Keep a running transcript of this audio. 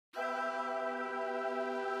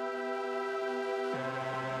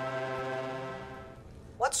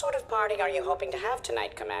What sort of party are you hoping to have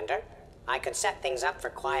tonight, Commander? I could set things up for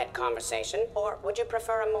quiet conversation, or would you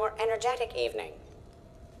prefer a more energetic evening?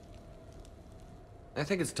 I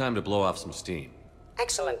think it's time to blow off some steam.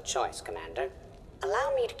 Excellent choice, Commander.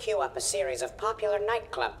 Allow me to queue up a series of popular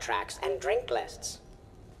nightclub tracks and drink lists.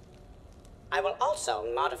 I will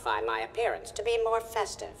also modify my appearance to be more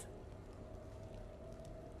festive.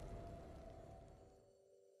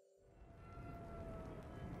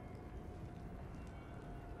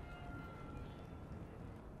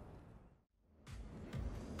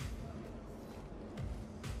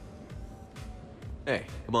 Hey,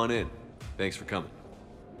 come on in. Thanks for coming.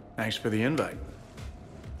 Thanks for the invite.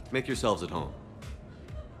 Make yourselves at home.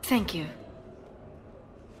 Thank you.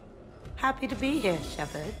 Happy to be here,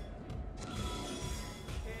 Shepard.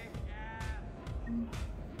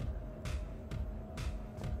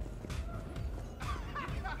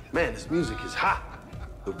 Man, this music is hot.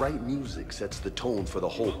 The right music sets the tone for the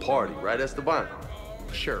whole party, right, Esteban?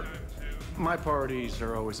 Sure. My parties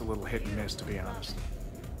are always a little hit and miss, to be honest.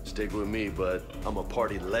 Stick with me, but I'm a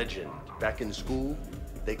party legend. Back in school,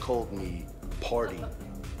 they called me Party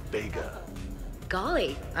Vega.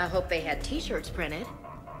 Golly, I hope they had t-shirts printed.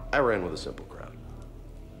 I ran with a simple crowd.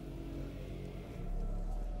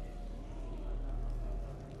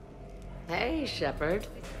 Hey, Shepard.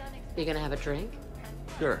 You gonna have a drink?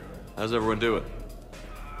 Sure. How's everyone doing?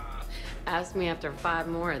 Ask me after 5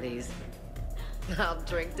 more of these. I'll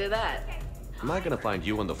drink to that. Am I gonna find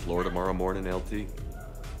you on the floor tomorrow morning, LT?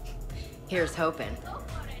 Here's hoping.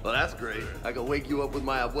 Well, that's great. I can wake you up with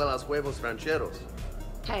my abuela's huevos rancheros.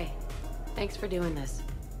 Hey, thanks for doing this.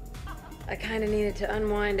 I kinda needed to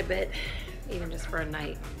unwind a bit, even just for a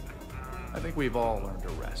night. I think we've all learned to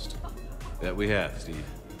rest. That we have, Steve.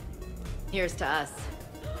 Here's to us.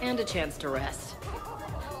 And a chance to rest.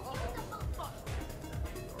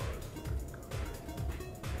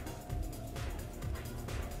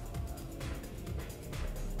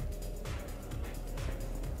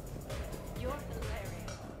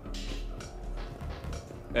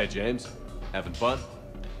 Hey, James. Having fun?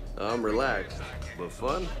 I'm relaxed, but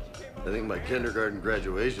fun? I think my kindergarten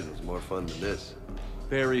graduation was more fun than this.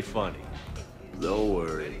 Very funny. Don't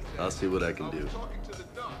worry, I'll see what I can do.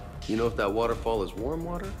 You know if that waterfall is warm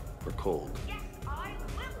water or cold?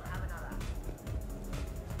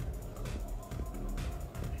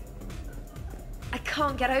 I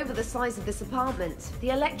can't get over the size of this apartment. The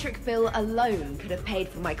electric bill alone could have paid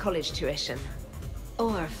for my college tuition.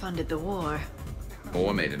 Or funded the war.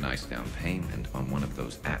 Or made a nice down payment on one of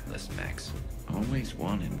those Atlas mechs. Always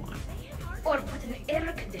wanted one. Or put an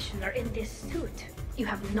air conditioner in this suit. You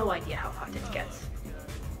have no idea how hot it gets.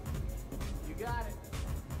 You got it.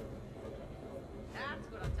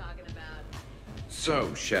 That's what I'm talking about.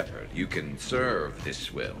 So, Shepard, you can serve this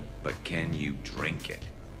swill, but can you drink it?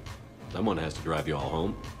 Someone has to drive you all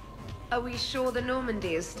home. Are we sure the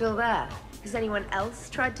Normandy is still there? Has anyone else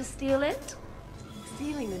tried to steal it?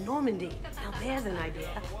 Stealing the Normandy. Now there's an idea.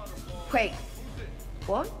 Wait.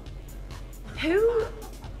 What? Who?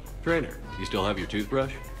 Trainer, you still have your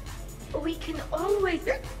toothbrush? We can always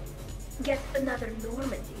get another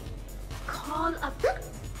Normandy. Call up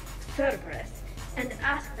Cerberus and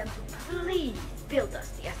ask them to please build us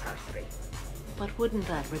the SR-3. But wouldn't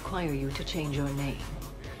that require you to change your name?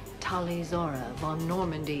 Tali Zora von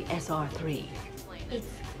Normandy SR-3. It's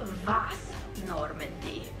Vas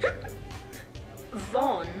Normandy.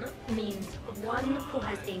 Von means one who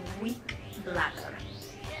has a weak bladder,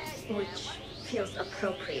 which feels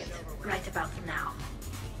appropriate right about now.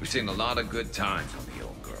 We've seen a lot of good times on the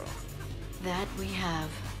old girl. That we have.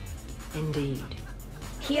 Indeed.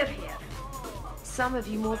 Here, here. Some of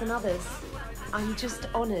you more than others. I'm just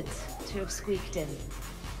honored to have squeaked in.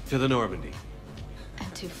 To the Normandy.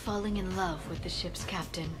 And to falling in love with the ship's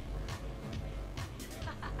captain.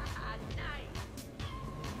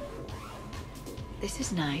 This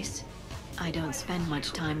is nice. I don't spend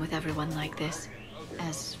much time with everyone like this.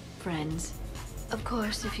 As friends. Of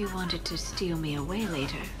course, if you wanted to steal me away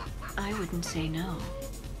later, I wouldn't say no.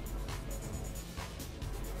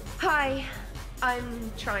 Hi.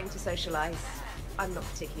 I'm trying to socialize. I'm not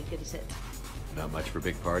particularly good at it. Not much for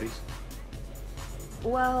big parties?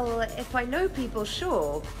 Well, if I know people,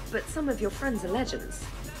 sure, but some of your friends are legends.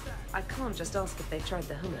 I can't just ask if they've tried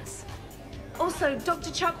the hummus. Also,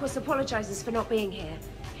 Dr. Chuckwas apologizes for not being here.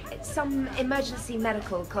 It's some emergency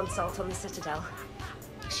medical consult on the Citadel.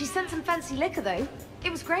 She sent some fancy liquor, though.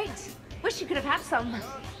 It was great. Wish you could have had some.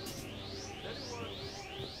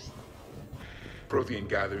 Prothean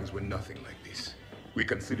gatherings were nothing like this. We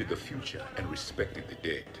considered the future and respected the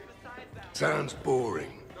dead. Sounds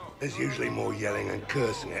boring. There's usually more yelling and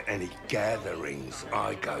cursing at any gatherings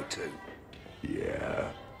I go to. Yeah.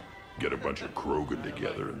 Get a bunch of Krogan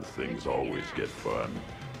together and things always get fun.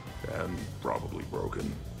 And probably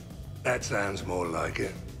broken. That sounds more like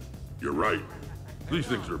it. You're right. These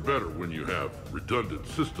things are better when you have redundant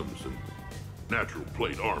systems and natural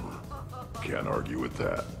plate armor. Can't argue with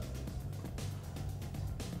that.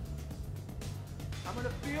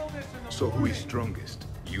 So who is strongest?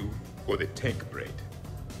 You or the tank braid?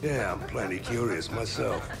 Yeah, I'm plenty curious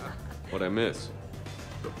myself. What'd I miss?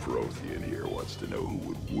 The Prothean here wants to know who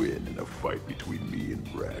would win in a fight between me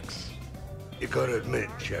and Rex. You gotta admit,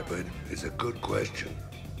 Shepard, it's a good question.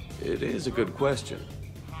 It is a good question.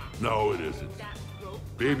 No, it isn't.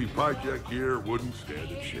 Baby Pyjak here wouldn't stand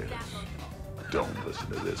a chance. Don't listen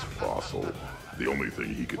to this fossil. The only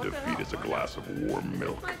thing he could defeat is a glass of warm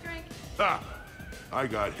milk. Ha! I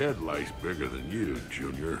got head lice bigger than you,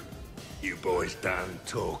 Junior. You boys done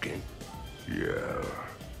talking? Yeah.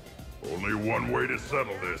 Only one way to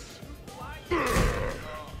settle this.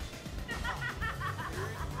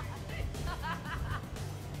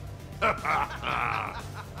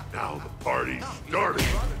 Now the party's starting.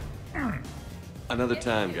 Another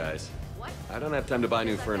time, guys. I don't have time to buy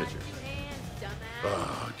new furniture.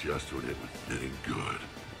 Ah, just when it was getting good.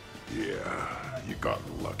 Yeah, you got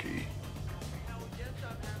lucky.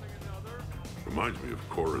 Reminds me of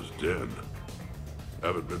Cora's den.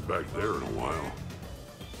 Haven't been back there in a while.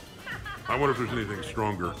 I wonder if there's anything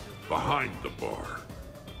stronger behind the bar.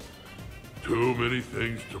 Too many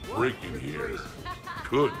things to break in here.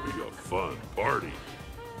 Could be a fun party.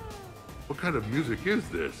 What kind of music is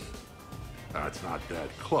this? That's not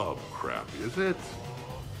that club crap, is it?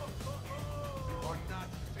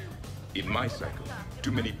 In my cycle,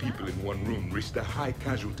 too many people in one room risked a high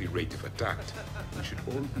casualty rate if attacked. We should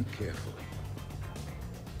all be careful.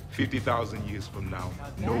 50,000 years from now,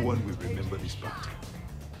 no one will remember this party.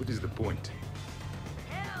 What is the point?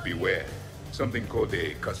 Beware. Something called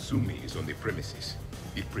a Kasumi is on the premises.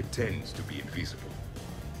 It pretends to be invisible.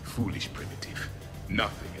 Foolish primitive.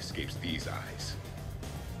 Nothing escapes these eyes.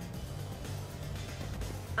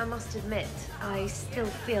 I must admit, I still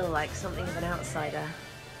feel like something of an outsider.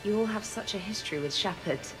 You all have such a history with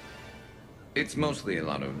Shepard. It's mostly a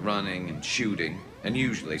lot of running and shooting, and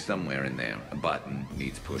usually somewhere in there, a button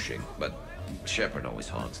needs pushing, but Shepard always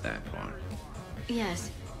hogs that part.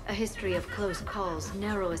 Yes, a history of close calls,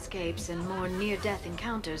 narrow escapes, and more near-death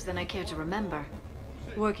encounters than I care to remember.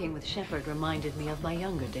 Working with Shepard reminded me of my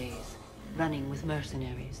younger days. Running with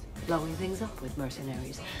mercenaries, blowing things up with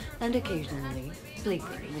mercenaries, and occasionally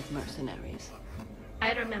sleeping with mercenaries.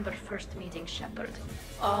 I remember first meeting Shepard.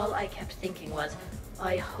 All I kept thinking was,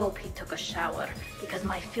 I hope he took a shower, because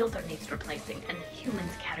my filter needs replacing, and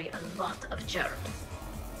humans carry a lot of germs.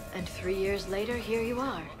 And 3 years later, here you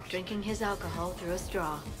are, drinking his alcohol through a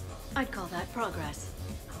straw. I'd call that progress.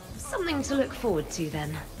 Something to look forward to,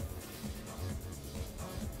 then.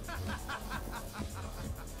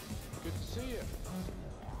 Good to see you.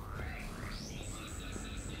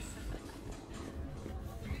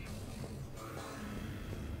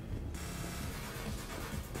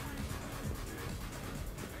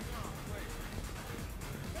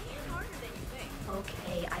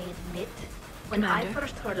 Okay, I admit. When I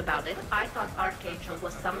first heard about it, I thought Archangel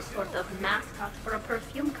was some sort of mascot for a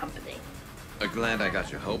perfume company. Glad I got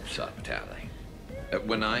your hopes up, Tally.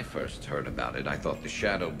 When I first heard about it, I thought the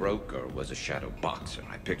Shadow Broker was a shadow boxer.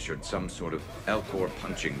 I pictured some sort of Elcor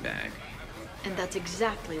punching bag. And that's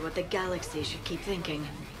exactly what the galaxy should keep thinking.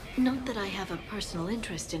 Not that I have a personal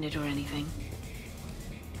interest in it or anything.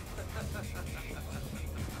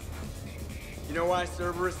 You know why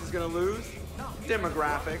Cerberus is gonna lose?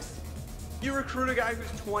 Demographics. You recruit a guy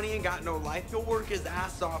who's 20 and got no life, he'll work his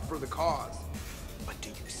ass off for the cause. But do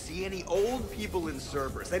you see any old people in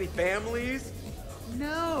Cerberus? Any families?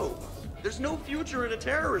 No. There's no future in a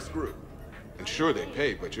terrorist group. And sure, they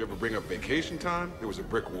pay, but you ever bring up vacation time, there was a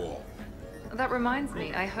brick wall. That reminds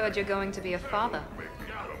me, I heard you're going to be a father.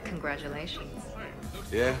 Congratulations.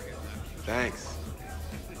 Yeah? Thanks.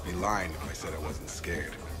 I'd be lying if I said I wasn't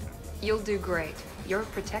scared. You'll do great. You're a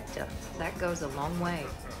protector. That goes a long way.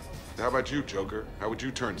 How about you, Joker? How would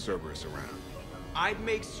you turn Cerberus around? I'd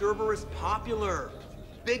make Cerberus popular.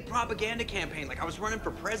 Big propaganda campaign like I was running for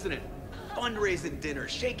president. Fundraising dinners,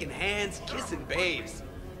 shaking hands, kissing babes.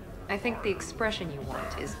 I think the expression you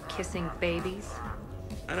want is kissing babies.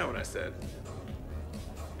 I know what I said.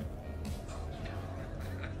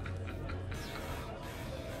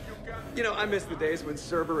 You know, I miss the days when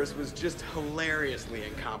Cerberus was just hilariously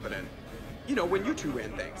incompetent. You know, when you two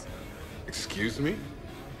ran things. Excuse me?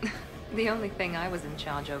 The only thing I was in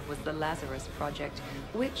charge of was the Lazarus Project,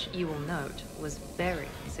 which, you will note, was very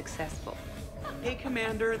successful. Hey,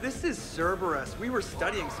 Commander, this is Cerberus. We were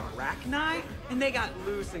studying some Rachni, and they got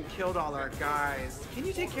loose and killed all our guys. Can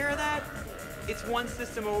you take care of that? It's one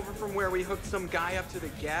system over from where we hooked some guy up to the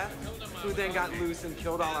Geth, who then got loose and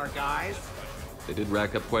killed all our guys. They did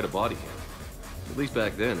rack up quite a body count. At least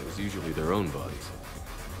back then, it was usually their own bodies.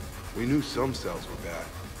 We knew some cells were bad,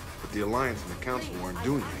 but the Alliance and the Council weren't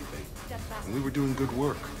doing anything. And we were doing good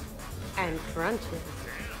work. And crunches.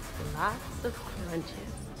 Lots of crunches.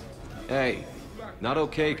 Hey, not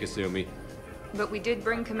okay, Kasumi. But we did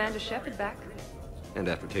bring Commander Shepard back. And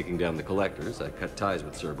after taking down the Collectors, I cut ties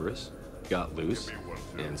with Cerberus, got loose,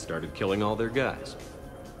 and started killing all their guys.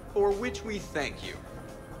 For which we thank you.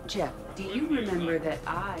 Jeff, do you remember that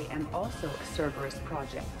I am also a Cerberus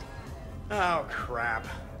project? Oh, crap.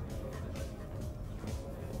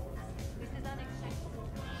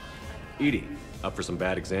 EDI, up for some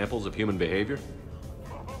bad examples of human behavior?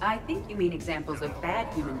 I think you mean examples of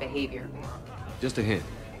bad human behavior. Just a hint.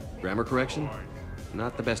 Grammar correction?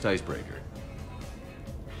 Not the best icebreaker.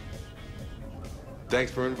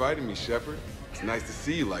 Thanks for inviting me, Shepard. It's nice to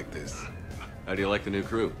see you like this. How do you like the new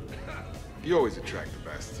crew? You always attract the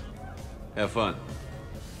best. Have fun.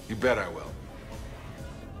 You bet I will.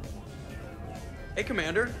 Hey,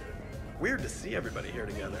 Commander. Weird to see everybody here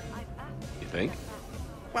together. You think?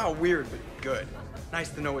 Well, weird, but good. Nice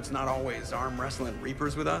to know it's not always arm wrestling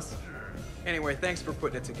Reapers with us. Anyway, thanks for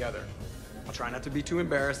putting it together. I'll try not to be too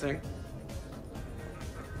embarrassing.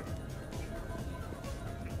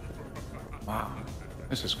 Wow,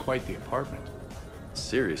 this is quite the apartment.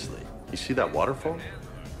 Seriously, you see that waterfall?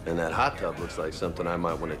 And that hot tub looks like something I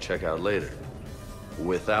might want to check out later.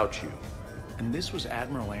 Without you. And this was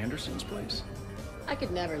Admiral Anderson's place? I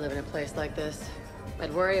could never live in a place like this.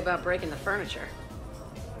 I'd worry about breaking the furniture.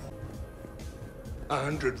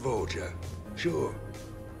 100 Volger. Sure.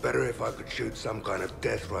 Better if I could shoot some kind of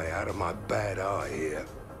death ray out of my bad eye here.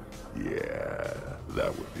 Yeah,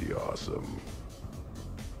 that would be awesome.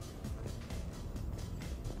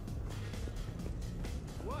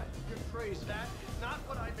 What? You're crazy. That is not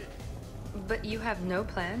what I meant. But you have no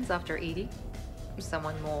plans after EDI?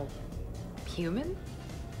 Someone more human?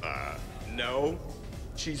 No.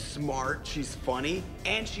 She's smart, she's funny,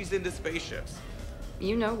 and she's into spaceships.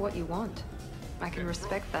 You know what you want. I can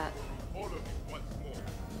respect that.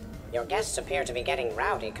 Your guests appear to be getting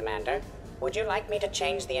rowdy, Commander. Would you like me to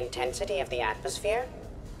change the intensity of the atmosphere?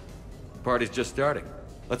 Party's just starting.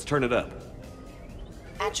 Let's turn it up.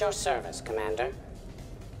 At your service, Commander.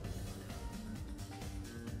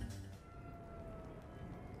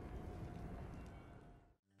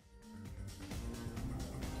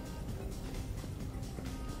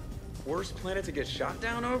 Worst planet to get shot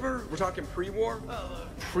down over? We're talking pre-war?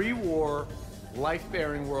 Pre-war,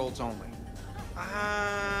 life-bearing worlds only.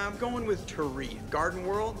 I'm going with Tarith. Garden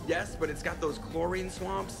World, yes, but it's got those chlorine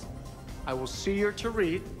swamps. I will see your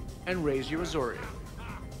Tarith and raise you Azoria,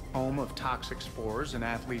 home of toxic spores and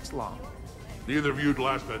athlete's lung. Neither of you'd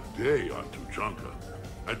last a day on Tuchanka.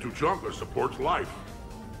 And Tuchanka supports life.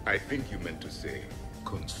 I think you meant to say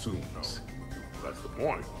consumes. That's the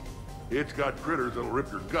point. It's got critters that'll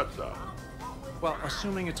rip your guts out. Well,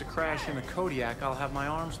 assuming it's a crash in a Kodiak, I'll have my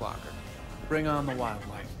arms locker. Bring on the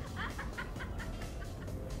wildlife.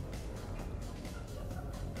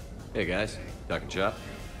 Hey guys, talking shop?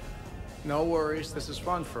 No worries, this is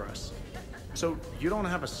fun for us. So, you don't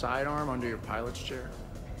have a sidearm under your pilot's chair?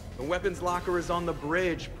 The weapons locker is on the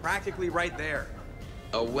bridge, practically right there.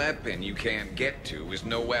 A weapon you can't get to is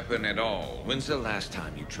no weapon at all. When's the last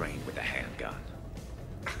time you trained with a handgun?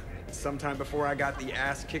 Sometime before I got the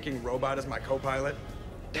ass-kicking robot as my co-pilot.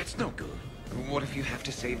 That's no good. What if you have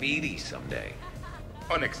to save EDI someday?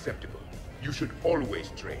 Unacceptable. You should always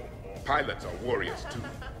train. Pilots are warriors too.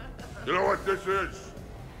 You know what this is?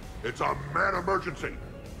 It's a mad emergency.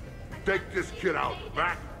 Take this kid out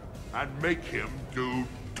back and make him do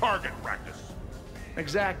target practice.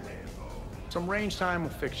 Exactly. Some range time will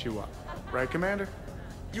fix you up. Right, Commander?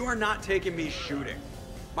 You are not taking me shooting.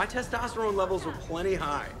 My testosterone levels are plenty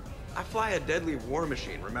high. I fly a deadly war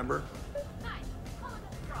machine, remember?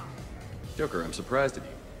 Joker, I'm surprised at you.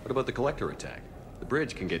 What about the Collector attack? The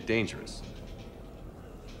bridge can get dangerous.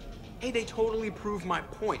 Hey, they totally proved my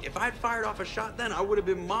point. If I'd fired off a shot then, I would have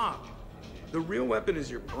been mobbed. The real weapon is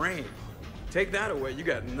your brain. Take that away, you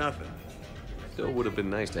got nothing. Still would have been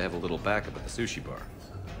nice to have a little backup at the sushi bar.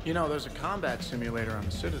 You know, there's a combat simulator on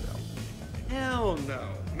the Citadel. Hell no.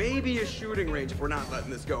 Maybe a shooting range if we're not letting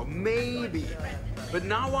this go. Maybe. But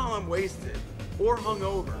not while I'm wasted. Or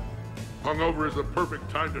hungover. Hungover is the perfect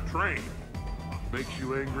time to train. Makes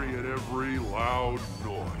you angry at every loud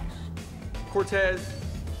noise. Cortez,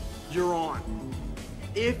 you're on.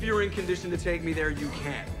 If you're in condition to take me there, you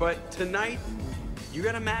can. But tonight, you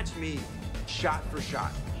gotta match me, shot for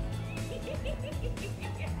shot.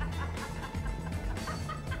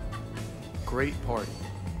 Great party.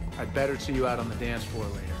 I'd better see you out on the dance floor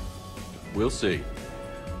later. We'll see.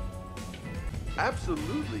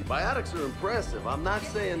 Absolutely. Biotics are impressive. I'm not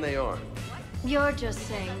saying they aren't. You're just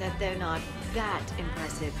saying that they're not that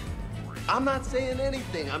impressive. I'm not saying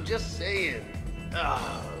anything. I'm just saying.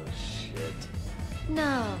 Oh, shit.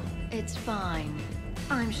 No, it's fine.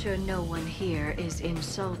 I'm sure no one here is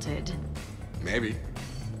insulted. Maybe.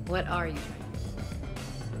 What are you?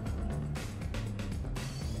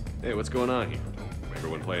 Hey, what's going on here?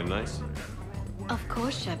 Everyone playing nice? Of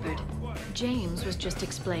course, Shepard. James was just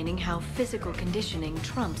explaining how physical conditioning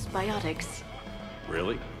trumps biotics.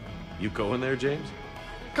 Really? You going there, James?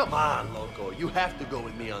 Come on, Loco. You have to go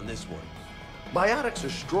with me on this one. Biotics are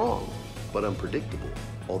strong, but unpredictable.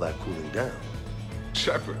 All that cooling down.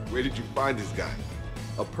 Shepard, where did you find this guy?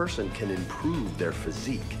 A person can improve their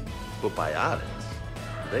physique, but biotics,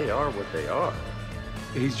 they are what they are.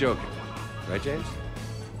 He's joking. Right, James?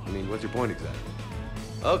 I mean, what's your point exactly?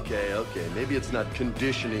 Okay. Maybe it's not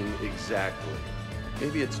conditioning exactly.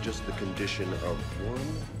 Maybe it's just the condition of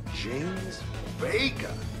one James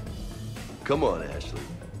Vega. Come on, Ashley.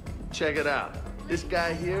 Check it out. This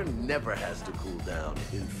guy here never has to cool down.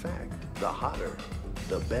 In fact, the hotter,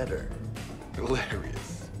 the better.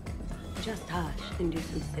 Hilarious. Just hush and do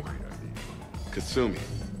some sit-ups. Kasumi.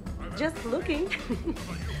 Just looking.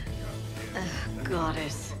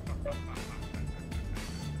 Goddess.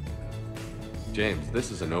 James,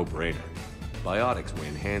 this is a no-brainer. Biotics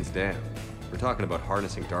win, hands down. We're talking about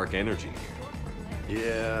harnessing dark energy here.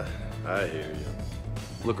 Yeah, I hear you.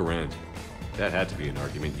 Look around you. That had to be an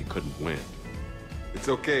argument you couldn't win. It's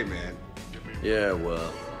okay, man. Yeah,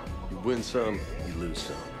 well, you win some, you lose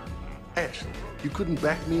some. Ashley, you couldn't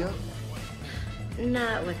back me up?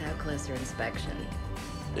 Not without closer inspection.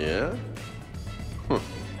 Yeah?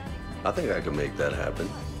 I think I can make that happen.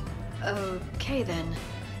 Okay, then.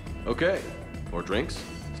 Okay. More drinks?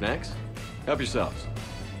 Snacks? Help yourselves.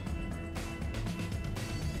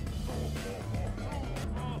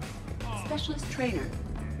 Specialist trainer,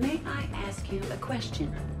 may I ask you a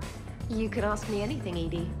question? You could ask me anything,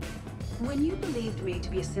 Edie. When you believed me to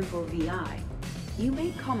be a simple VI, you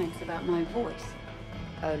made comments about my voice.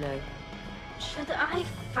 Oh, no. Should I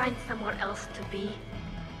find somewhere else to be?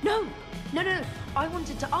 No. I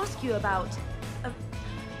wanted to ask you about...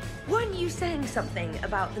 weren't you saying something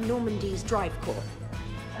about the Normandy's Drive Corps?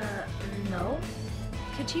 No.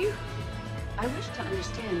 Could you? I wish to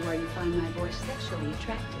understand why you find my voice sexually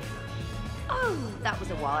attractive. Oh, that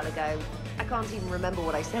was a while ago. I can't even remember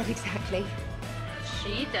what I said exactly.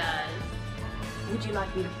 She does. Would you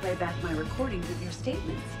like me to play back my recordings of your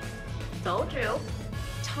statements? Told you.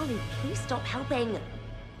 Tali, please stop helping.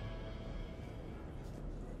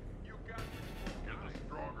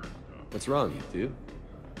 What's wrong, you two?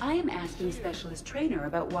 I am asking Specialist Trainer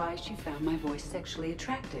about why she found my voice sexually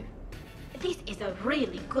attractive. This is a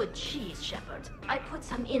really good cheese, Shepard. I put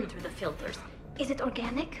some in through the filters. Is it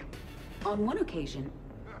organic? On one occasion,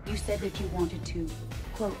 you said that you wanted to,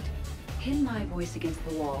 quote, pin my voice against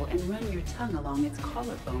the wall and run your tongue along its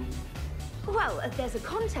collarbone. Well, there's a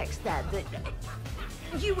context there that...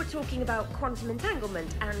 You were talking about quantum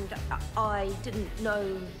entanglement, and I didn't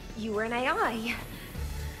know you were an AI.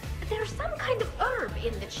 There's some kind of herb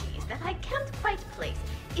in the cheese that I can't quite place.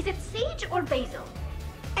 Is it sage or basil?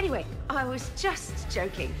 Anyway, I was just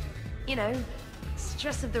joking. You know,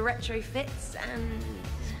 stress of the retrofits and...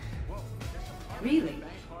 Really?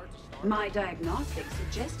 My diagnostics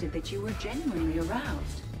suggested that you were genuinely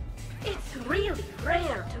aroused. It's really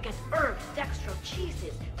rare to get herb dextro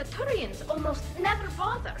cheeses. The Turians almost never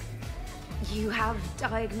bother. You have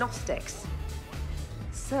diagnostics.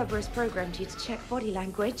 Cerberus programmed you to check body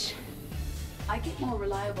language. I get more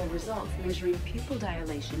reliable results measuring pupil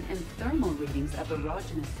dilation and thermal readings of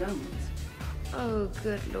erogenous zones. Oh,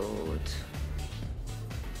 good lord.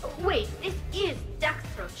 Wait, this is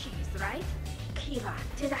dextro cheese, right? Keela,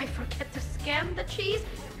 did I forget to scan the cheese?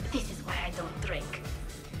 This is why I don't drink.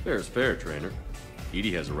 Fair is fair, Trainer.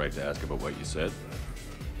 Edie has a right to ask about what you said.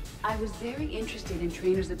 I was very interested in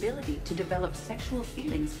Trainer's ability to develop sexual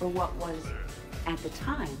feelings for what was, at the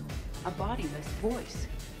time, a bodiless voice.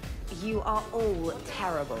 You are all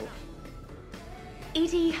terrible.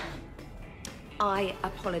 Edie, I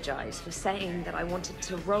apologize for saying that I wanted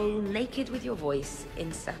to roll naked with your voice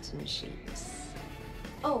in satin sheets.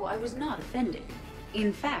 Oh, I was not offended.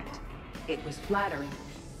 In fact, it was flattering.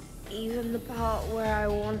 Even the part where I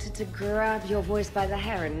wanted to grab your voice by the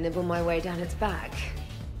hair and nibble my way down its back.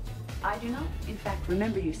 I do not, in fact,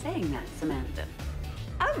 remember you saying that, Samantha.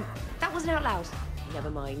 Oh, that wasn't out loud. Never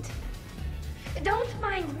mind. Don't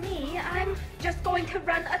mind me. I'm just going to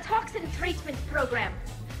run a toxin treatment program,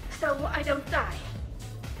 so I don't die.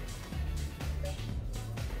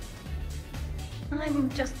 I'm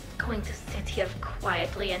just going to sit here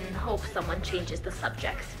quietly and hope someone changes the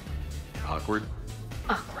subject. Awkward?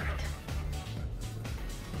 Awkward.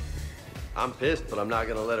 I'm pissed, but I'm not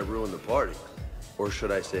gonna let it ruin the party. Or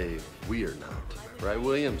should I say, we're not. Right,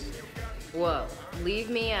 Williams? Whoa, leave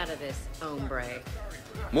me out of this, hombre.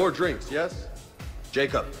 More drinks, yes?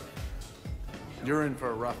 Jacob. You're in for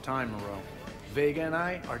a rough time, Moreau. Vega and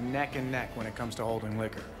I are neck and neck when it comes to holding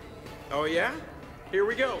liquor. Oh yeah? Here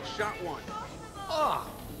we go, shot one. Oh,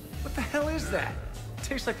 what the hell is that?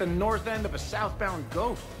 Tastes like the north end of a southbound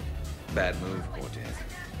goat. Bad move, Cortez.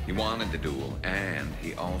 He wanted the duel, and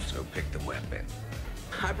he also picked the weapon.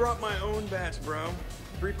 I brought my own batch, bro.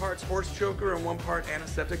 3 parts horse choker and 1 part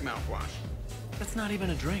antiseptic mouthwash. That's not even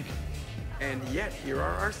a drink. And yet, here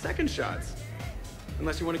are our second shots.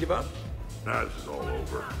 Unless you want to give up? Nah, this is all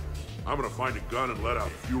over. I'm gonna find a gun and let out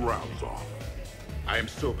a few rounds off. I am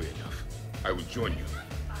sober enough. I will join you.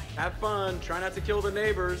 Have fun. Try not to kill the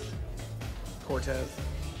neighbors. Cortez.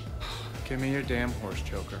 Give me your damn horse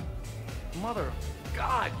choker. Mother of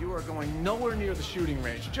God, you are going nowhere near the shooting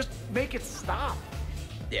range. Just make it stop.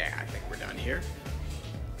 Yeah, I think we're done here.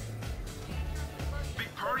 Big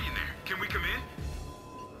party in there. Can we come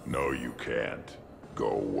in? No, you can't. Go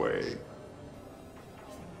away.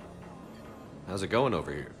 How's it going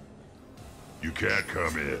over here? You can't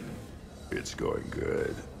come in. It's going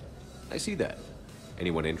good. I see that.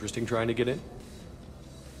 Anyone interesting trying to get in?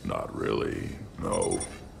 Not really, no.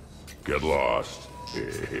 Get lost.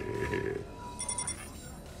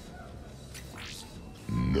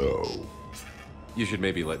 No. You should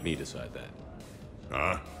maybe let me decide that.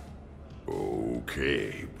 Huh?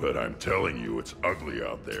 Okay, but I'm telling you, it's ugly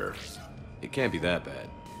out there. It can't be that bad.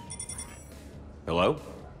 Hello?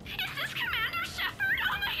 Is this Commander Shepard?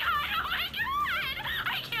 Oh my god!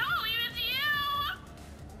 I can't believe it's you!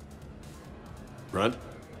 Runt?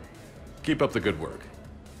 Keep up the good work.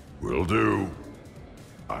 Will do.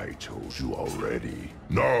 I told you already.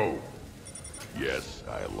 No! Yes,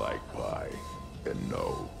 I like pie. And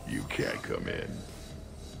no, you can't come in.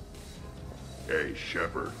 Hey,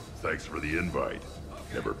 Shepard, thanks for the invite.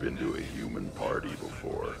 Never been to a human party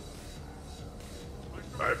before.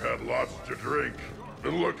 I've had lots to drink.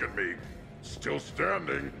 And look at me, still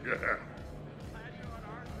standing.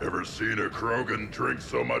 Ever seen a Krogan drink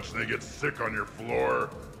so much they get sick on your floor?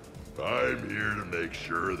 I'm here to make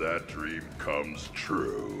sure that dream comes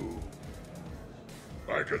true.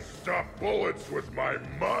 I can stop bullets with my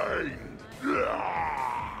mind.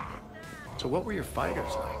 So what were your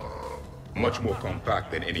fighters like? Much more compact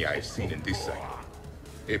than any I've seen in this site.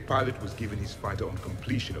 A pilot was given his fighter on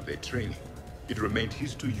completion of their training. It remained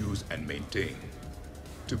his to use and maintain.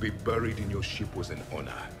 To be buried in your ship was an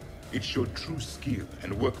honor. It showed true skill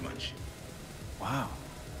and workmanship. Wow.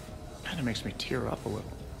 Kinda makes me tear up a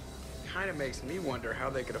little. Kinda makes me wonder how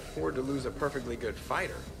they could afford to lose a perfectly good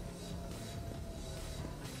fighter.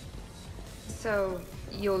 So,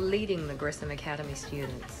 you're leading the Grissom Academy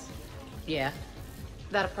students? Yeah.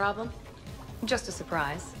 That a problem? Just a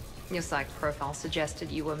surprise. Your psych profile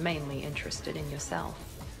suggested you were mainly interested in yourself.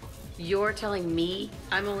 You're telling me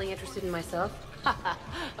I'm only interested in myself?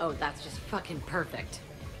 Oh, that's just fucking perfect.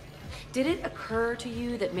 Did it occur to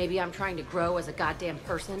you that maybe I'm trying to grow as a goddamn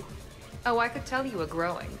person? Oh, I could tell you were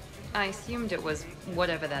growing. I assumed it was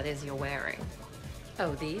whatever that is you're wearing.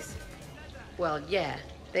 Oh, these? Well, yeah.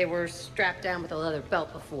 They were strapped down with a leather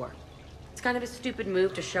belt before. It's kind of a stupid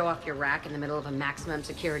move to show off your rack in the middle of a maximum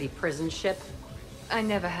security prison ship. I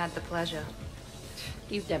never had the pleasure.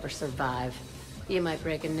 You'd never survive. You might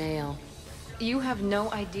break a nail. You have no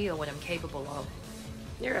idea what I'm capable of.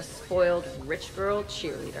 You're a spoiled rich girl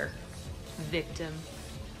cheerleader. Victim.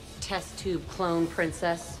 Test tube clone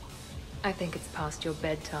princess. I think it's past your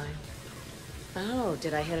bedtime. Oh,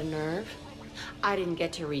 did I hit a nerve? I didn't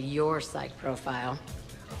get to read your psych profile.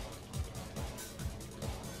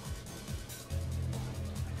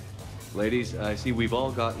 Ladies, I see we've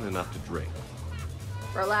all gotten enough to drink.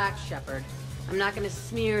 Relax, Shepard. I'm not gonna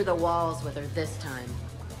smear the walls with her this time.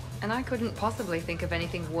 And I couldn't possibly think of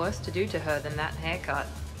anything worse to do to her than that haircut.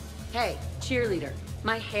 Hey, cheerleader.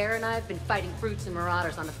 My hair and I have been fighting brutes and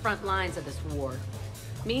marauders on the front lines of this war.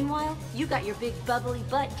 Meanwhile, you got your big bubbly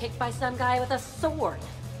butt kicked by some guy with a sword.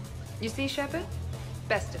 You see, Shepard?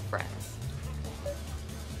 Best of friends.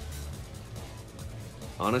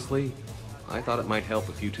 Honestly, I thought it might help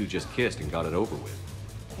if you two just kissed and got it over with.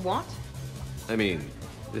 What? I mean,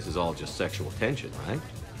 this is all just sexual tension, right?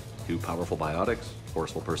 Two powerful biotics,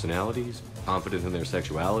 forceful personalities, confident in their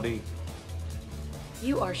sexuality.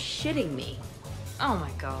 You are shitting me. Oh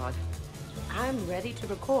my god. I'm ready to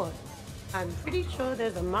record. I'm pretty sure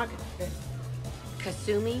there's a market for this.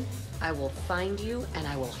 Kasumi, I will find you and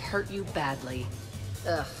I will hurt you badly.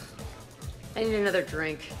 Ugh. I need another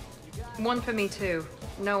drink. One for me too.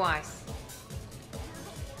 No ice.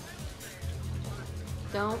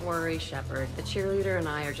 Don't worry, Shepard. The cheerleader and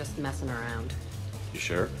I are just messing around. You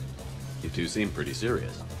sure? You two seem pretty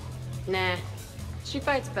serious. Nah. She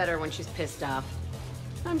fights better when she's pissed off.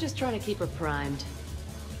 I'm just trying to keep her primed.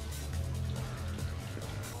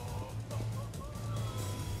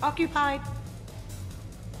 Occupied.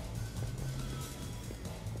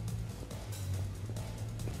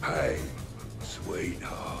 Hey,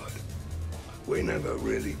 sweetheart. We never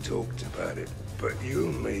really talked about it, but you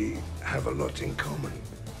and me have a lot in common.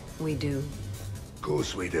 We do. Of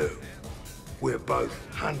course we do. We're both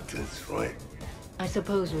hunters, right? I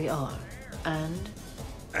suppose we are. And?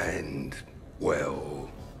 And, well...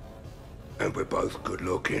 And we're both good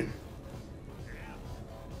looking.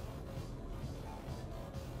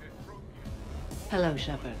 Hello,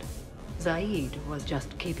 Shepard. Zaid was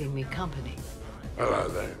just keeping me company. Hello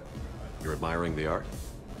there. You're admiring the art?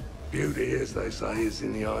 Beauty, as they say, is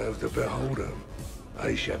in the eye of the beholder.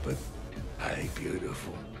 Hey, Shepard. Hey,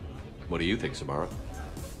 beautiful. What do you think, Samara?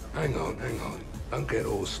 Hang on. Don't get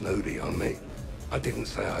all snooty on me. I didn't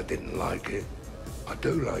say I didn't like it. I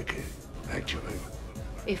do like it, actually.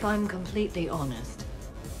 If I'm completely honest,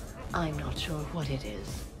 I'm not sure what it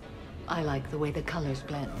is. I like the way the colors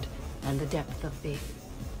blend, and the depth of the...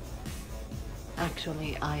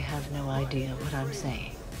 Actually, I have no idea what I'm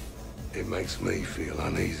saying. It makes me feel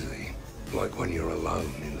uneasy. Like when you're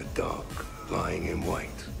alone in the dark, lying in wait,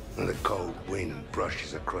 and the cold wind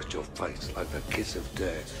brushes across your face like the kiss of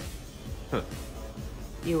death. Huh.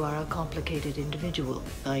 You are a complicated individual,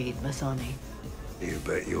 Zaid Masani. You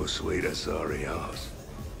bet your sweet Asari ass.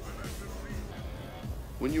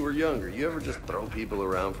 When you were younger, you ever just throw people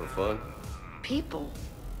around for fun? People?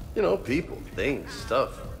 You know, people, things,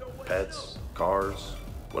 stuff. Pets, cars,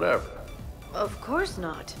 whatever. Of course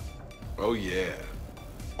not. Oh yeah.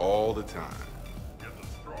 All the time.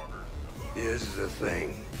 Here's the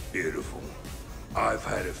thing, beautiful. I've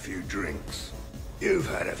had a few drinks. You've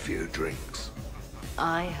had a few drinks.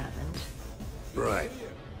 I haven't. Right.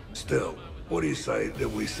 Still, what do you say that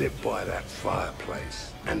we sit by that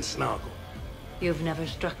fireplace and snuggle? You've never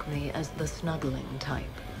struck me as the snuggling type.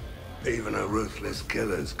 Even a ruthless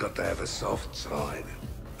killer's got to have a soft side.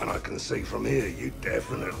 And I can see from here you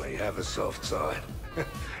definitely have a soft side.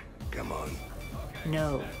 Come on.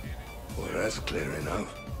 No. Well, that's clear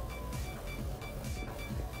enough.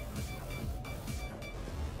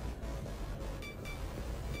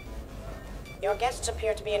 Your guests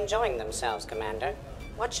appear to be enjoying themselves, Commander.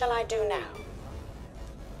 What shall I do now?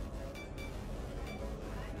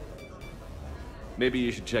 Maybe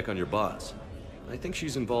you should check on your boss. I think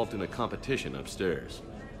she's involved in a competition upstairs.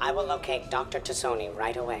 I will locate Dr. Tassoni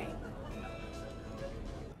right away.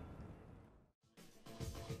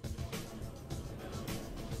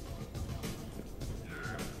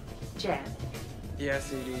 Jeff,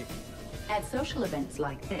 Yes, Edie. at social events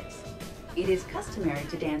like this, it is customary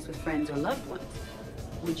to dance with friends or loved ones.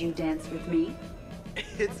 Would you dance with me?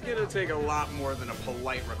 It's gonna take a lot more than a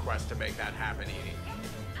polite request to make that happen, Edie.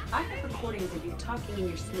 I have recordings of you talking in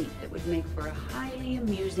your sleep that would make for a highly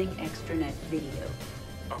amusing extranet video.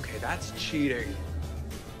 Okay, that's cheating.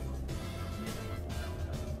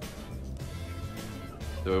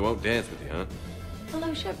 So I won't dance with you, huh?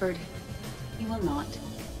 Hello, Shepard. You will not.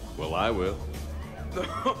 Well, I will.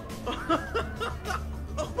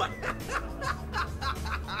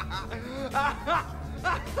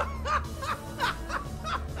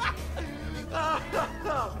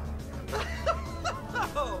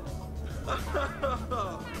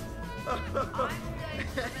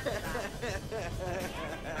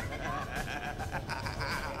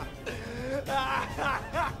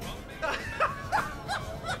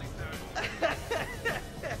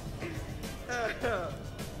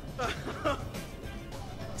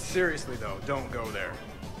 Seriously, though, don't go there.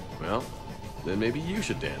 Well, then maybe you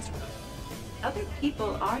should dance with her. Other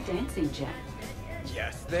people are dancing, Jeff.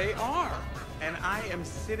 Yes, they are. And I am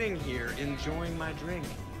sitting here enjoying my drink.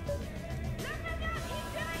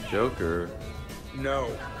 Joker. No.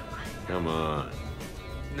 Come on.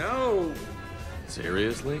 No.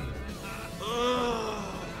 Seriously? Ugh.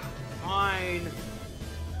 Fine.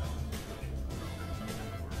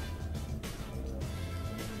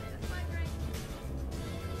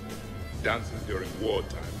 Dancing during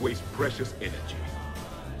wartime wastes precious energy.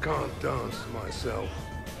 Can't dance myself.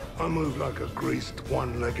 I move like a greased,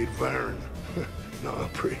 one-legged Varan. Not a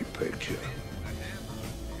pretty picture.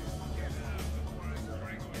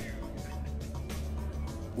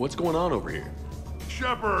 What's going on over here?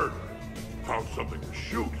 Shepard! Found something to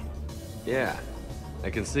shoot. Yeah,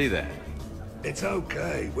 I can see that. It's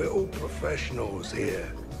okay. We're all professionals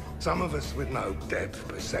here. Some of us with no depth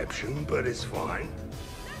perception, but it's fine.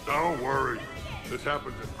 Don't worry. This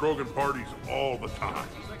happens at Krogan parties all the time.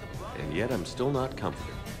 And yet I'm still not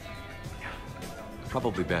comforted.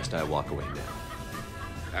 Probably best I walk away now.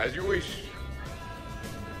 As you wish.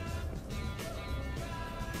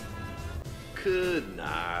 Could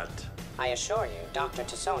not. I assure you, Dr.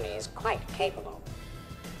 Tassoni is quite capable.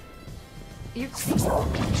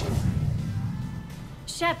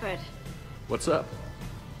 Shepard. What's up?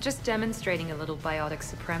 Just demonstrating a little biotic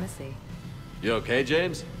supremacy. You okay,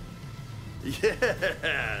 James? Yeah,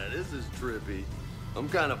 this is trippy. I'm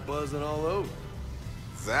kind of buzzing all over.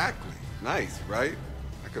 Exactly. Nice, right?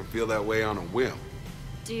 I can feel that way on a whim.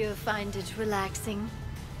 Do you find it relaxing?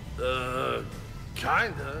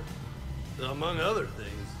 Kinda. Among other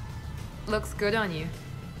things. Looks good on you.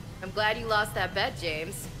 I'm glad you lost that bet,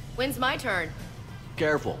 James. When's my turn?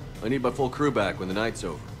 Careful. I need my full crew back when the night's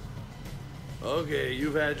over. Okay,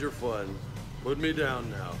 you've had your fun. Put me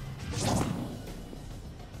down now.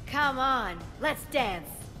 Come on, let's dance.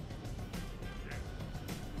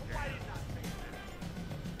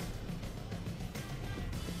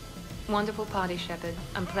 Wonderful party, Shepard.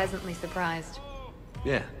 I'm pleasantly surprised.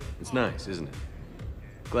 Yeah, it's nice, isn't it?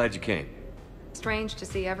 Glad you came. Strange to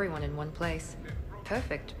see everyone in one place.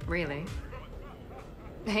 Perfect, really.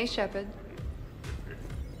 Hey, Shepard.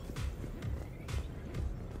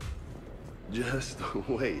 Just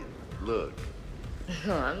wait. Look.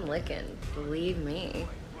 Oh, I'm licking. Believe me.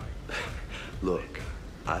 Look,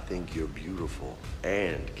 I think you're beautiful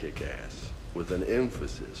and kick-ass, with an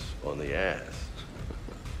emphasis on the ass.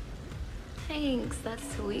 Thanks,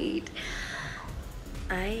 that's sweet.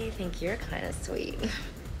 I think you're kind of sweet.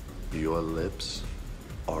 Your lips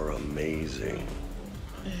are amazing.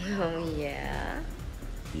 Oh, yeah?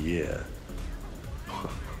 Yeah.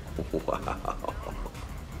 Wow.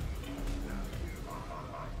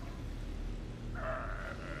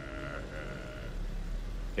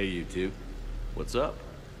 Hey, you two. What's up?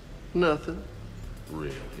 Nothing.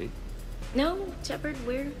 Really? No, Shepard,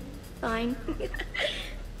 we're fine.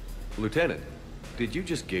 Lieutenant, did you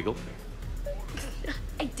just giggle?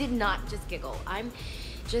 I did not just giggle. I'm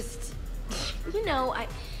just, you know,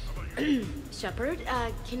 Shepard,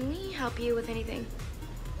 can we help you with anything?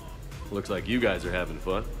 Looks like you guys are having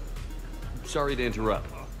fun. Sorry to interrupt.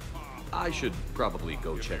 I should probably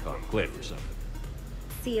go check on Cliff or something.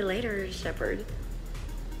 See you later, Shepard.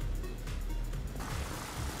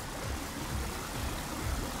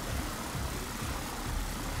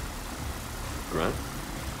 Grunt,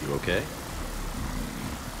 you okay?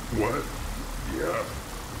 What? Yeah.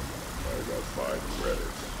 I got 5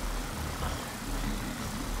 credits.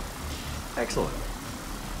 Excellent.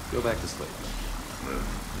 Go back to sleep.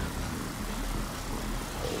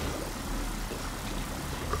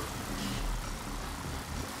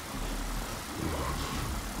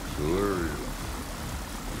 Hilarious.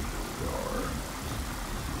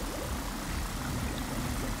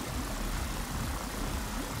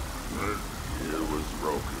 It was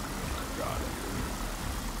broken when I got here.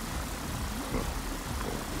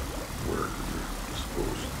 Where is it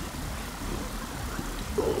supposed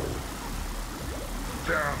to go?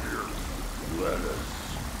 Down here. Let us.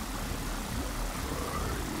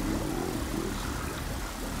 You wizard.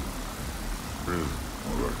 This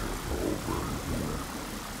rush over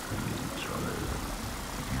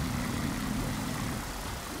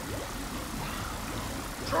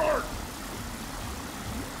Charge!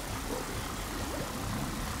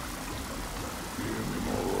 Give me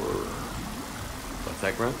more. What's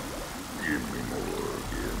that, Grunt? Give me more.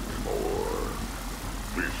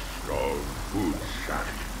 Fist of food shot.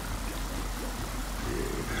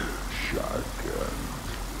 Shotgun.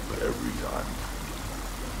 Every time.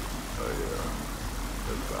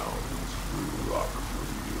 I found this blue rock for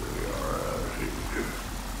you. Alright.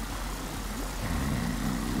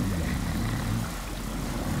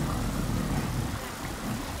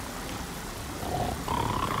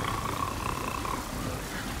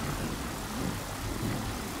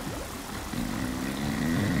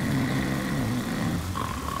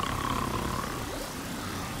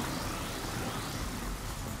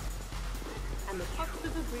 And the talk to the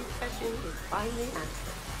brief session is finally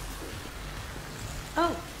answered.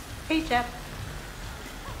 Oh, hey, Jeff.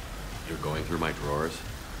 You're going through my drawers?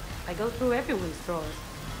 I go through everyone's drawers.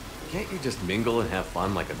 Can't you just mingle and have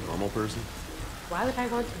fun like a normal person? Why would I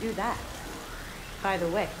want to do that? By the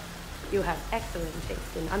way, you have excellent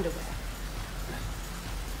taste in underwear.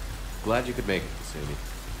 Glad you could make it, Kasumi.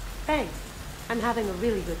 Thanks. I'm having a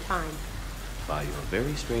really good time. By your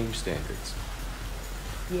very strange standards.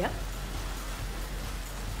 Yep.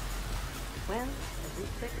 Well, at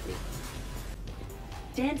least sexy.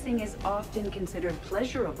 Dancing is often considered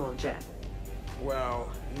pleasurable, Jeff. Well,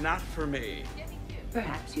 not for me.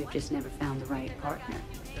 Perhaps you've just never found the right partner.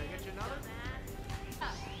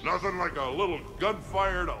 Nothing like a little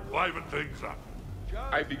gunfire to liven things up.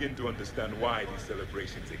 I begin to understand why these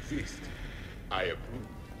celebrations exist. I approve.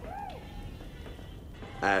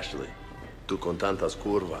 Ashley, tú con tantas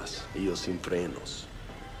curvas y yo sin frenos.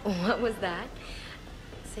 What was that?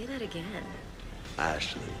 Say that again.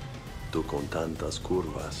 Ashley, tú con tantas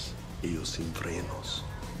curvas y yo sin frenos.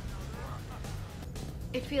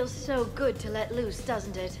 It feels so good to let loose,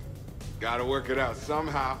 doesn't it? Gotta work it out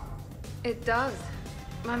somehow. It does.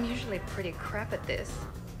 I'm usually pretty crap at this.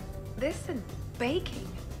 This and baking.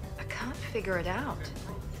 I can't figure it out.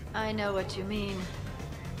 I know what you mean.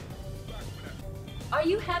 Are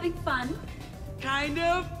you having fun? Kind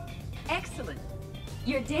of. Excellent.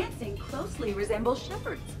 Your dancing closely resembles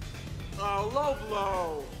Shepard's. Oh, low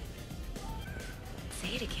blow.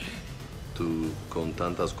 Say it again. Tú con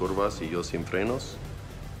tantas curvas y yo sin frenos?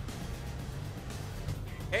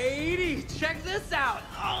 Hey, Edie, check this out.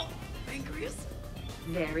 Oh, pancreas.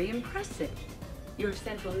 Very impressive. Your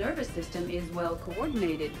central nervous system is well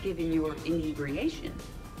coordinated given your inebriation.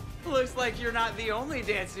 Looks like you're not the only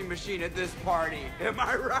dancing machine at this party. Am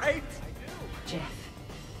I right? Jeff,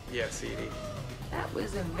 Yes, Edie. that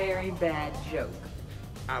was a very bad joke.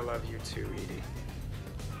 I love you too, Edie.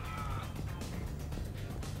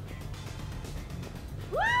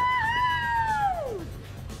 Woo!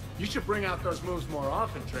 You should bring out those moves more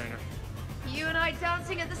often, trainer. You and I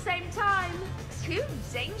dancing at the same time? Too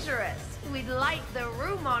dangerous. We'd light the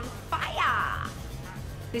room on fire.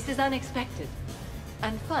 This is unexpected.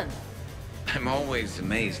 And fun. I'm always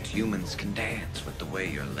amazed humans can dance with the way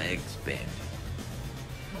your legs bend.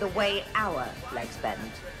 The way our legs bend.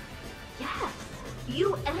 Yes,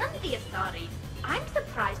 you and the Asari. I'm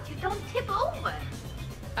surprised you don't tip over.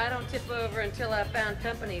 I don't tip over until I found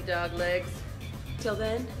company, dog legs. Till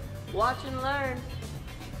then, watch and learn.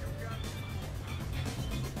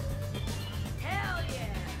 Hell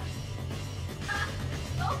yeah! Ha,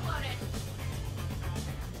 go for it!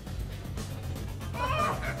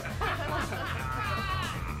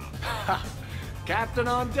 Captain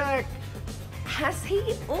on deck! Has he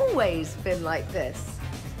always been like this?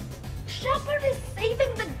 Shepard is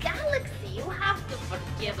saving the galaxy. You have to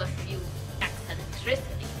forgive a few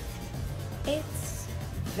eccentricities. It's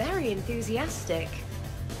very enthusiastic.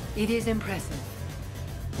 It is impressive.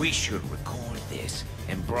 We should record this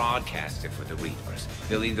and broadcast it for the Reapers.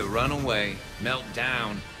 They'll either run away, melt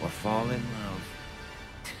down, or fall in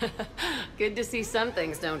love. Good to see some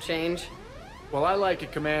things don't change. Well, I like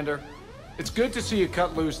it, Commander. It's good to see you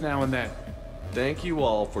cut loose now and then. Thank you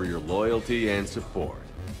all for your loyalty and support.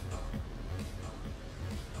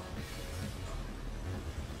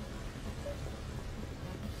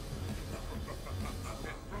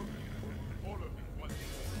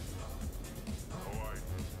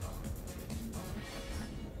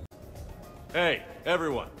 Hey,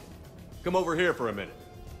 everyone. Come over here for a minute.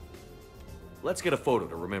 Let's get a photo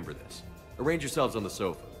to remember this. Arrange yourselves on the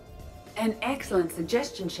sofa. An excellent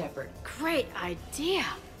suggestion, Shepard. Great idea.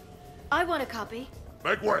 I want a copy.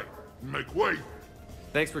 Make way! Make way!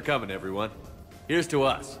 Thanks for coming, everyone. Here's to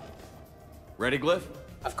us. Ready, Glyph?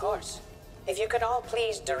 Of course. If you could all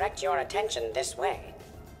please direct your attention this way.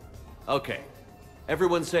 Okay.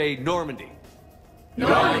 Everyone say Normandy.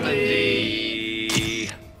 Normandy!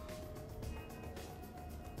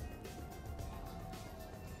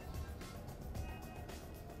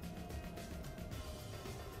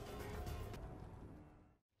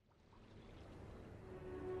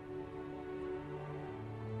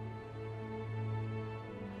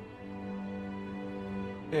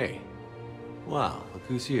 Hey. Wow, look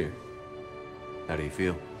who's here. How do you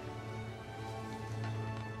feel?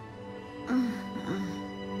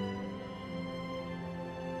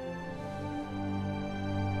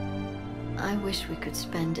 I wish we could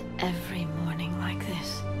spend every morning like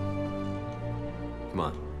this. Come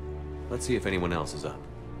on. Let's see if anyone else is up.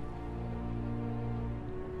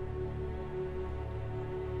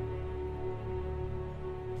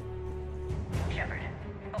 Shepard,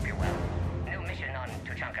 hope you're well. New mission on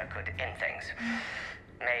Tuchanka could end things.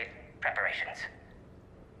 Made preparations.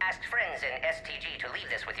 Asked friends in STG to leave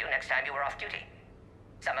this with you next time you were off duty.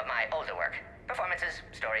 Some of my older work. Performances,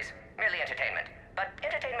 stories, merely entertainment. But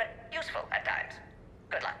entertainment useful at times.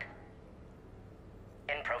 Good luck.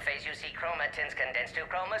 In prophase you see chromatins condensed to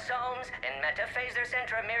chromosomes. In metaphase their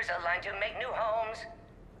centromeres align to make new homes.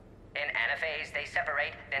 In anaphase they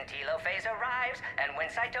separate, then telophase arrives, and when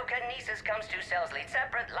cytokinesis comes, two cells lead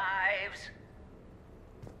separate lives.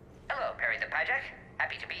 Hello, Perry the Pyjak.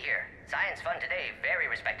 Happy to be here. Science fun today, very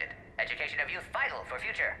respected. Education of youth vital for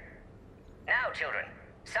future. Now, children,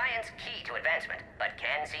 science key to advancement, but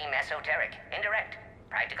can seem esoteric, indirect.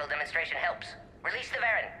 Practical demonstration helps. Release the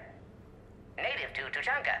Varan. Native to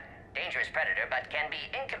Tuchanka. Dangerous predator, but can be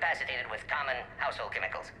incapacitated with common household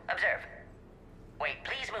chemicals. Observe. Wait,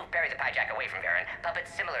 please move Perry the Pyjak away from Varan.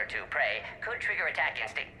 Puppets similar to prey could trigger attack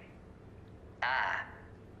instinct. Ah.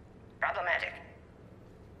 Problematic.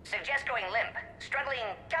 Suggest going limp. Struggling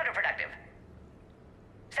counterproductive.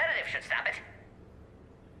 Sedative should stop it.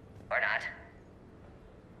 Or not.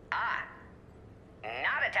 Ah.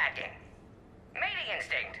 Not attacking. Mating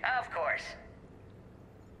instinct, of course.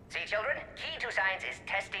 See, children? Key to science is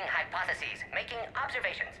testing hypotheses, making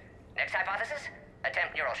observations. Next hypothesis?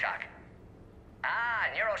 Attempt neural shock. Ah,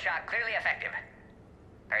 neural shock clearly effective.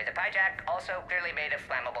 Perry the Pyjak also clearly made of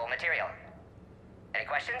flammable material. Any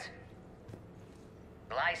questions?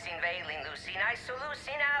 Glycine, valine, leucine,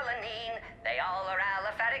 isoleucine, alanine. They all are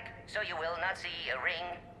aliphatic, so you will not see a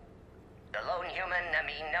ring. The lone human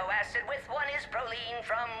amino acid with one is proline.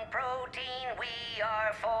 From protein we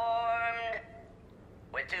are formed.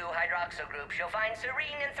 With two hydroxyl groups you'll find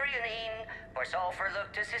serine and threonine. For sulfur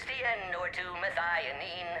look to cysteine or to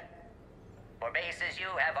methionine. For bases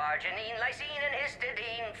you have arginine, lysine, and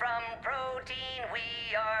histidine. From protein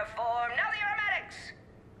we are formed. Now the aromatics!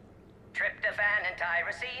 Tryptophan and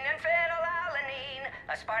tyrosine and phenylalanine.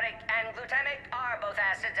 Aspartic and glutamic are both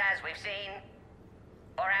acids as we've seen.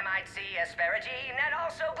 Or amide C, asparagine, and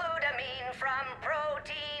also glutamine. From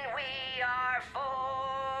protein we are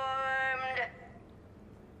formed.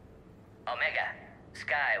 Omega.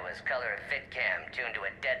 Sky was color of VidCam tuned to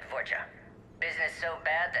a dead Vorcha. Business so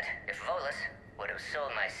bad that if Volus would have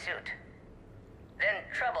sold my suit. Then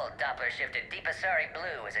trouble Doppler shifted Deep Asari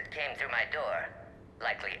blue as it came through my door.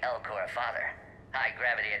 Likely Elcor father. High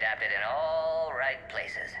gravity adapted in all right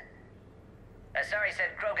places. Asari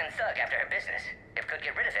said Krogan thug after her business. If could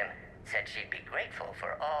get rid of him, said she'd be grateful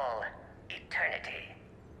for all eternity.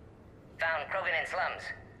 Found Krogan in slums.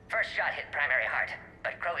 First shot hit primary heart,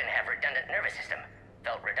 but Krogan have redundant nervous system.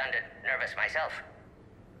 Felt redundant, nervous myself.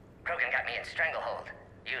 Krogan got me in stranglehold.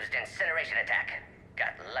 Used incineration attack.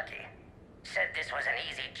 Got lucky. Said this was an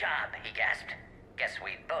easy job, he gasped. Guess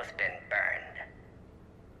we'd both been burned.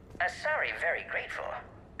 Asari very grateful.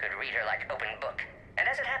 Could read her like open book. And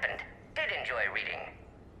as it happened, did enjoy reading.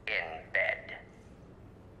 In bed.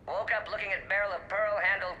 Woke up looking at barrel of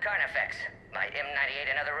pearl-handled Carnifex. My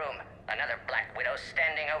M98 in other room. Another Black Widow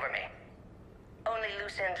standing over me. Only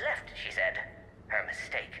loose end left, she said. Her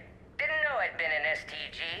mistake. Didn't know I'd been in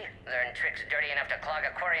STG. Learned tricks dirty enough to clog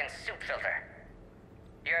a Quarian soup filter.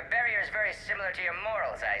 Your barrier's very similar to your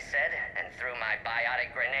morals, I said, and threw my biotic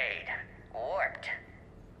grenade. Warped.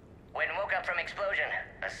 When woke up from explosion,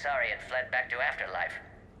 Asari had fled back to Afterlife.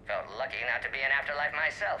 Felt lucky not to be in Afterlife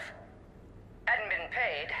myself. Hadn't been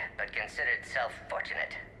paid, but considered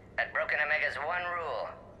self-fortunate. Had broken Omega's one rule,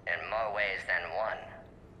 in more ways than one.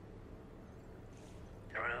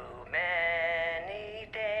 Through many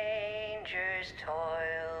dangers,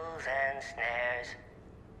 toils, and snares,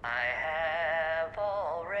 I have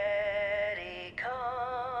already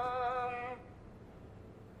come.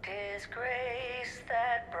 'Tis grace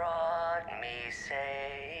that brought me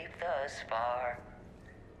safe thus far,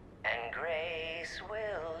 and grace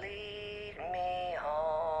will lead me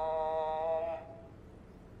home.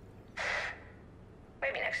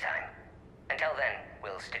 Maybe next time. Until then,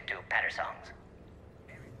 we'll stick to patter songs.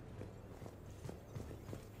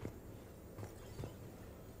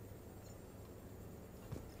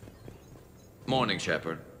 Morning,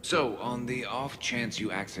 Shepard. So, on the off chance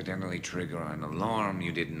you accidentally trigger an alarm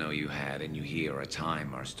you didn't know you had and you hear a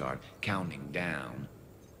timer start counting down,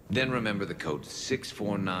 then remember the code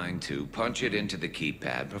 6492, punch it into the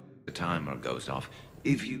keypad before the timer goes off.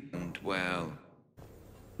 If you don't, well,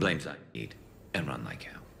 blame Zaid and run like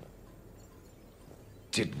hell.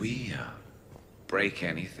 Did we, break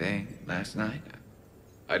anything last night?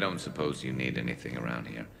 I don't suppose you need anything around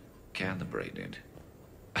here calibrated.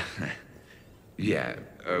 Yeah,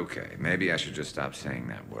 okay, maybe I should just stop saying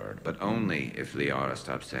that word, but only if Liara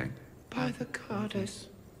stops saying, by the goddess.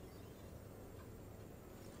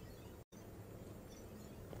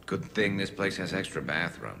 Good thing this place has extra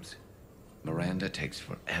bathrooms. Miranda takes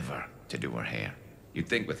forever to do her hair. You'd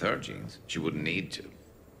think with her genes, she wouldn't need to.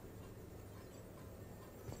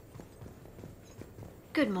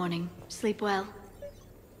 Good morning. Sleep well?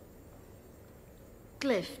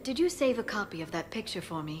 Glyph, did you save a copy of that picture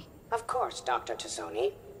for me? Of course, Dr.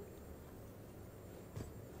 Tassoni.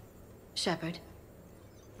 Shepard.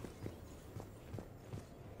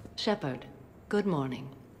 Shepard, good morning.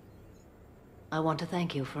 I want to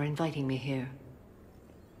thank you for inviting me here.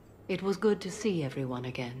 It was good to see everyone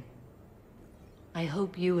again. I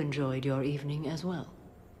hope you enjoyed your evening as well.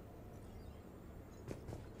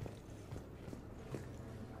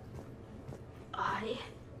 I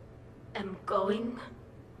am going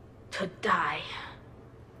to die.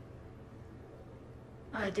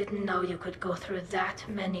 I didn't know you could go through that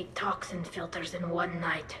many toxin filters in one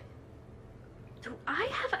night. Do I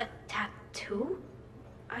have a tattoo?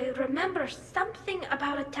 I remember something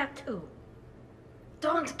about a tattoo.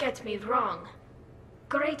 Don't get me wrong.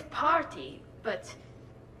 Great party, but...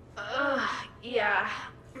 yeah.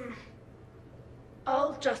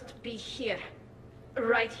 I'll just be here.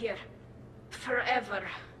 Right here. Forever.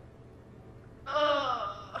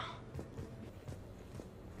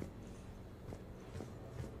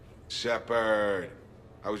 Shepard,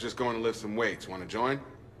 I was just going to lift some weights. Want to join?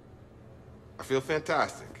 I feel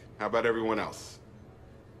fantastic. How about everyone else?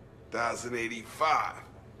 1,085.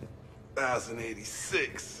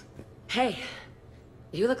 1,086. Hey,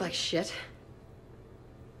 you look like shit.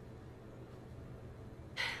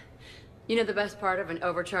 You know the best part of an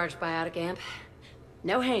overcharged biotic amp?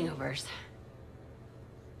 No hangovers.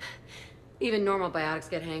 Even normal biotics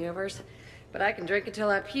get hangovers, but I can drink until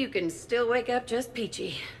I puke and still wake up just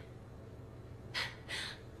peachy.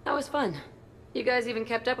 That was fun. You guys even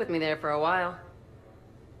kept up with me there for a while.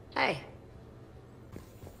 Hey.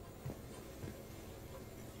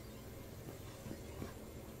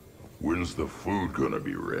 When's the food gonna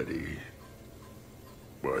be ready?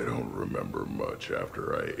 I don't remember much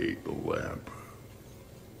after I ate the lamp.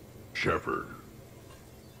 Shepard.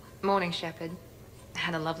 Morning, Shepard.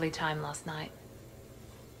 Had a lovely time last night.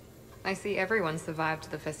 I see everyone survived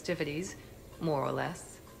the festivities, more or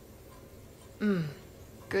less.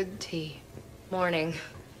 Good tea. Morning.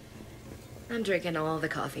 I'm drinking all the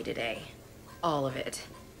coffee today. All of it.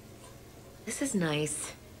 This is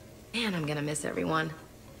nice. Man, I'm gonna miss everyone.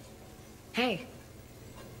 Hey.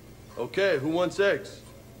 Okay, who wants eggs?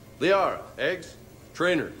 Liara, eggs?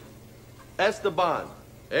 Traynor. Esteban,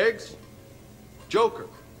 eggs? Joker,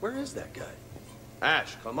 where is that guy?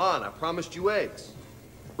 Ash, come on, I promised you eggs.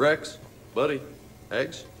 Rex, buddy,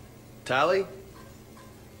 eggs? Tally?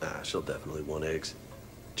 Ah, she'll definitely want eggs.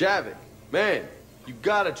 Javik, man, you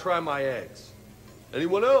gotta try my eggs.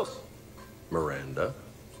 Anyone else? Miranda.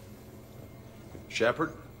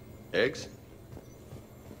 Shepard, eggs?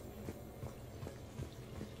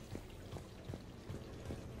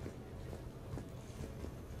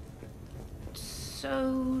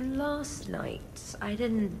 So, last night, I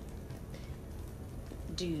didn't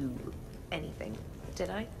do anything,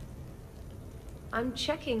 did I? I'm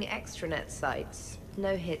checking extranet sites.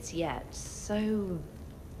 No hits yet, so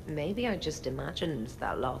maybe I just imagined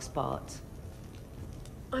that last part.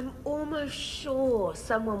 I'm almost sure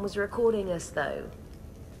someone was recording us, though.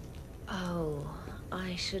 Oh,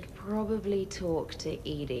 I should probably talk to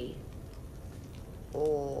Edie.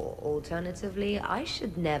 Or, alternatively, I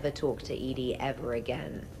should never talk to Edie ever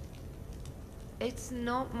again. It's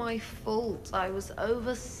not my fault. I was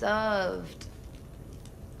overserved.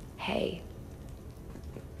 Hey.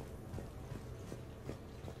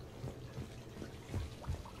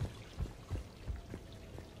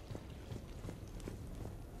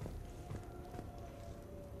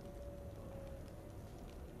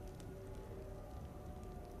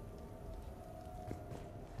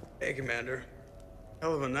 Hey, Commander.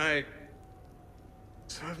 Hell of a night.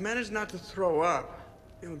 So I've managed not to throw up.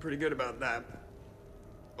 Feeling pretty good about that.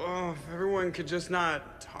 Oh, if everyone could just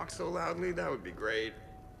not talk so loudly, that would be great.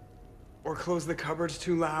 Or close the cupboards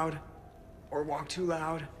too loud. Or walk too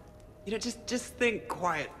loud. You know, just think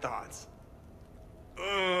quiet thoughts.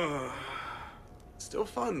 Ugh. Still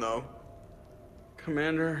fun, though.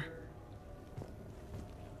 Commander.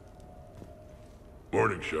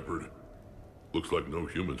 Morning, Shepard. Looks like no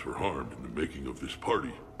humans were harmed in the making of this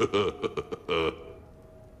party.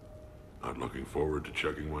 Not looking forward to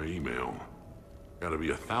checking my email. Gotta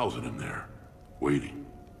be 1,000 in there, waiting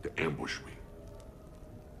to ambush me.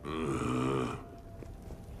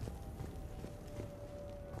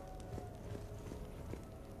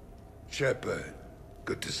 Shepard,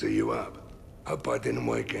 good to see you up. Hope I didn't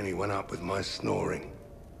wake anyone up with my snoring.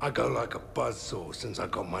 I go like a buzzsaw since I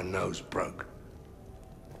got my nose broke.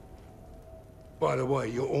 By the way,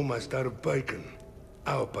 you're almost out of bacon.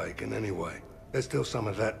 Our bacon, anyway. There's still some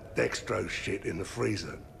of that dextrose shit in the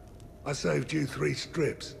freezer. I saved you 3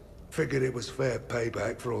 strips. Figured it was fair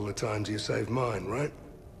payback for all the times you saved mine, right?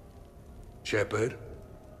 Shepard?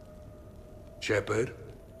 Shepard?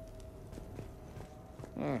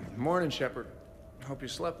 Morning, Shepard. Hope you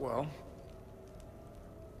slept well.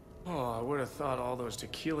 Oh, I would have thought all those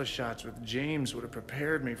tequila shots with James would have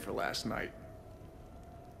prepared me for last night.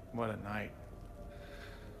 What a night.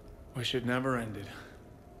 Wish it never ended.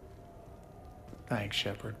 Thanks,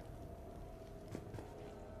 Shepard.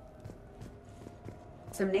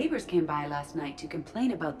 Some neighbors came by last night to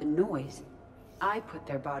complain about the noise. I put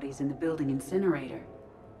their bodies in the building incinerator.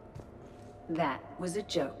 That was a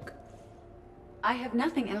joke. I have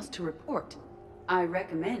nothing else to report. I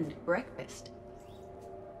recommend breakfast.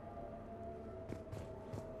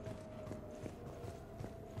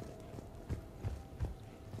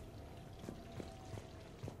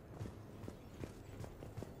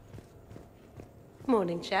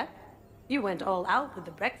 Morning, Chef. You went all out with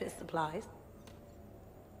the breakfast supplies.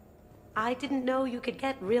 I didn't know you could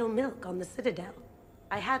get real milk on the Citadel.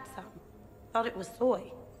 I had some. Thought it was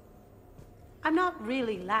soy. I'm not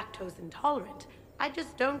really lactose intolerant. I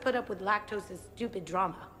just don't put up with lactose's stupid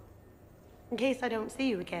drama. In case I don't see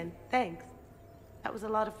you again, thanks. That was a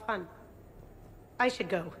lot of fun. I should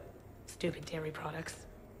go. Stupid dairy products.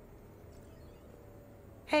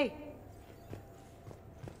 Hey.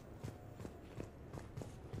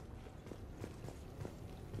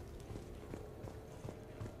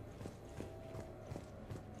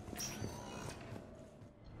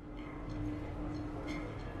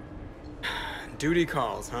 Duty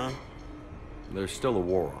calls, huh? There's still a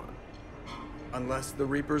war on. Unless the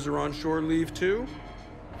Reapers are on shore leave too?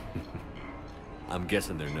 I'm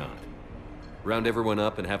guessing they're not. Round everyone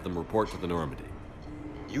up and have them report to the Normandy.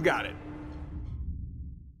 You got it.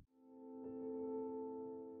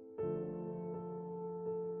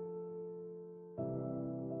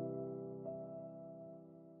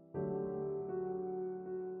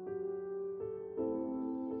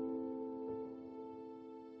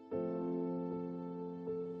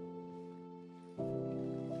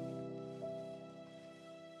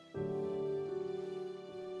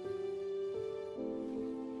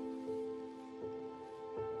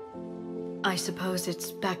 I suppose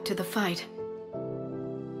it's back to the fight.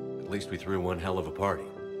 At least we threw one hell of a party.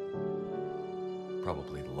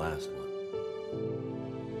 Probably the last one.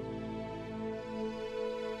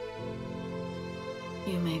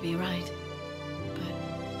 You may be right. But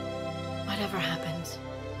whatever happens,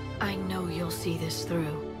 I know you'll see this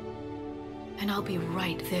through. And I'll be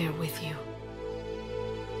right there with you.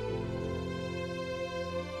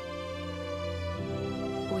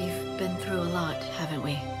 We've been through a lot, haven't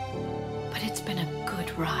we? But it's been a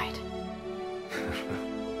good ride.